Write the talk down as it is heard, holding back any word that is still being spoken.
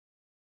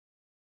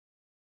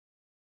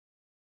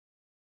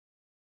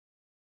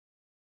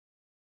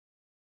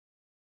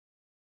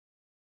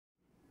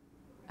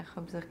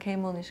habe sich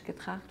keinmal nicht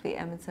getracht, wie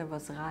Emitzer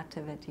was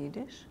rate wird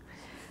Jiddisch.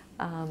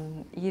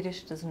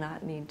 Yiddish does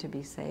not need to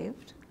be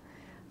saved.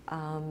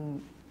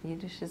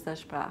 Yiddish ist eine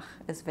Sprache,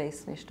 es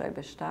weiß nicht, ob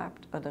es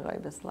stirbt oder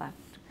ob es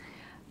lebt.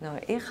 No,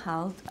 ich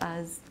halte,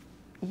 als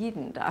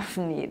jeden darf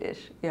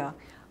Jiddisch, ja,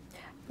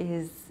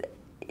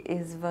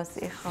 ist was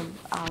ich habe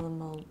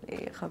allemal,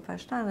 ich habe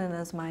verstanden,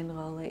 als meine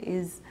Rolle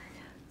ist,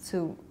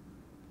 zu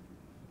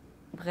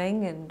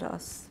bringen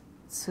das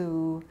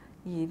zu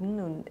Jeden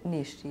und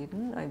nicht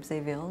Jeden, ob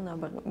sie wollen,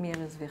 aber mir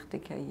ist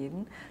wichtiger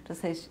Jeden.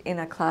 Das heißt, in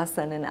der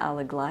Klasse sind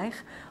alle gleich,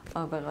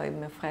 aber ob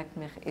man fragt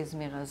mich, ist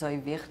mir so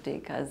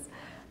wichtig, als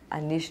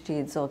ein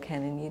Nicht-Jid soll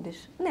kennen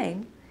Jiddisch?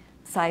 Nein,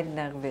 sei denn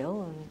er will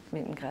und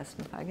mit dem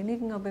größten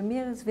Vergnügen, aber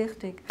mir ist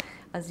wichtig,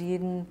 als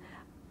Jeden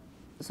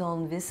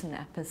sollen wissen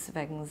etwas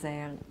wegen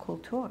seiner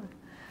Kultur.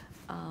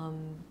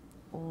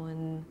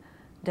 Und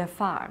der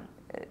Fall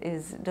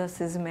das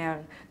ist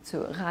mehr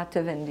zu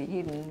raten, wenn die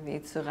Jiden, wie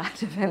zu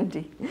raten,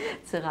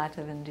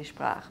 wenn die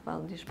Sprache,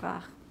 weil die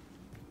Sprache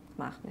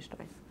macht nicht aus.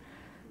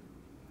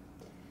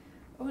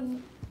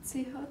 Und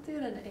sie hat ihr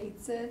ein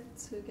Eize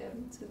zu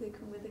geben zu den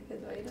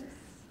Kommunikatoren?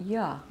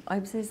 Ja,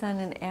 ob sie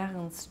seinen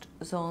Ernst,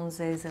 sollen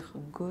sie sich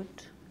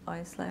gut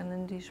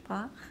auslernen, die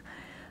Sprache.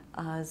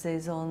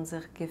 Sie sollen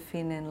sich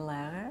gefunden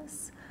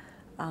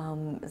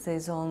lernen. Sie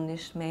sollen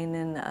nicht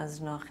meinen, als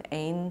noch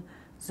ein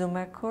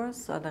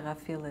Sommerkurs oder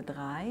viele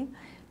 3,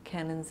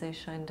 kennen sie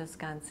schon das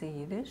ganze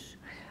Jiddisch.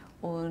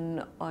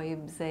 Und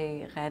ob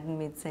sie reden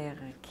mit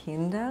ihren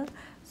Kindern,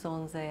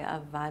 sollen sie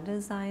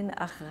erwarte sein,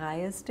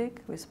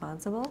 realistic,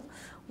 responsible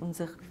und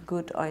sich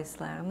gut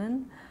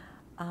auslernen.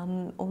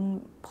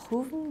 Und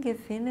prüfen,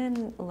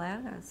 gewinnen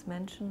Lehrer,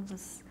 Menschen, die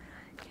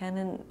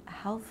können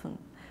helfen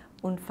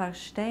und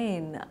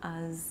verstehen,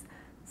 als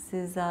es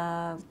ist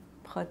ein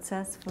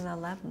Prozess von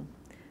einem Leben.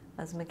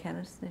 Also man kann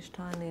es nicht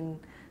tun in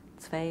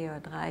 2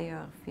 Jahren, 3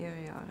 Jahren, 4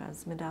 Jahren.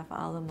 Also man darf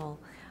allemal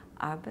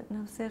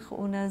arbeiten auf sich.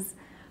 Und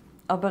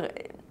aber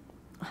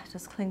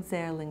das klingt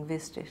sehr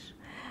linguistisch.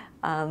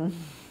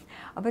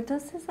 Aber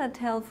das ist ein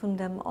Teil von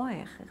dem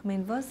euch. Ich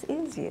meine, was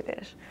ist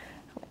Jiddisch?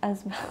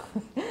 Also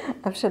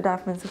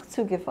darf man sich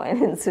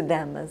zugewöhnen zu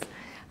dem, als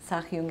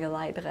junge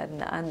Leute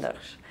reden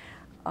anders.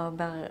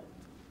 Aber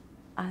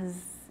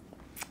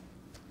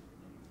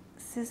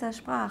es ist eine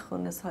Sprache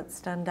und es hat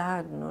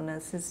Standarden und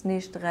es ist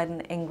nicht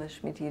reden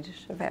Englisch mit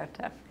jiddischen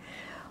Wörtern.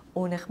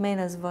 Und ich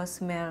meine, was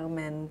mehr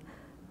man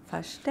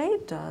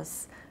versteht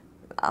das,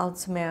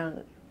 als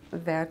mehr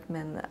wird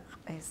man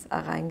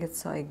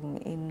hereingezogen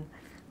in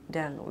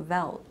der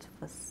Welt,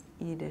 was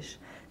Jiddisch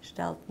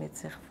stellt mit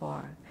sich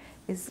vor.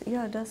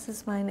 Ja, das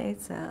ist mein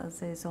Eize.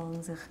 Sie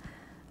sollen sich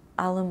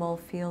allemal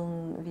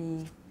fühlen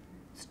wie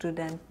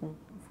Studenten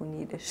von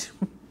Jiddisch.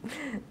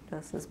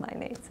 Das ist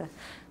mein Eize.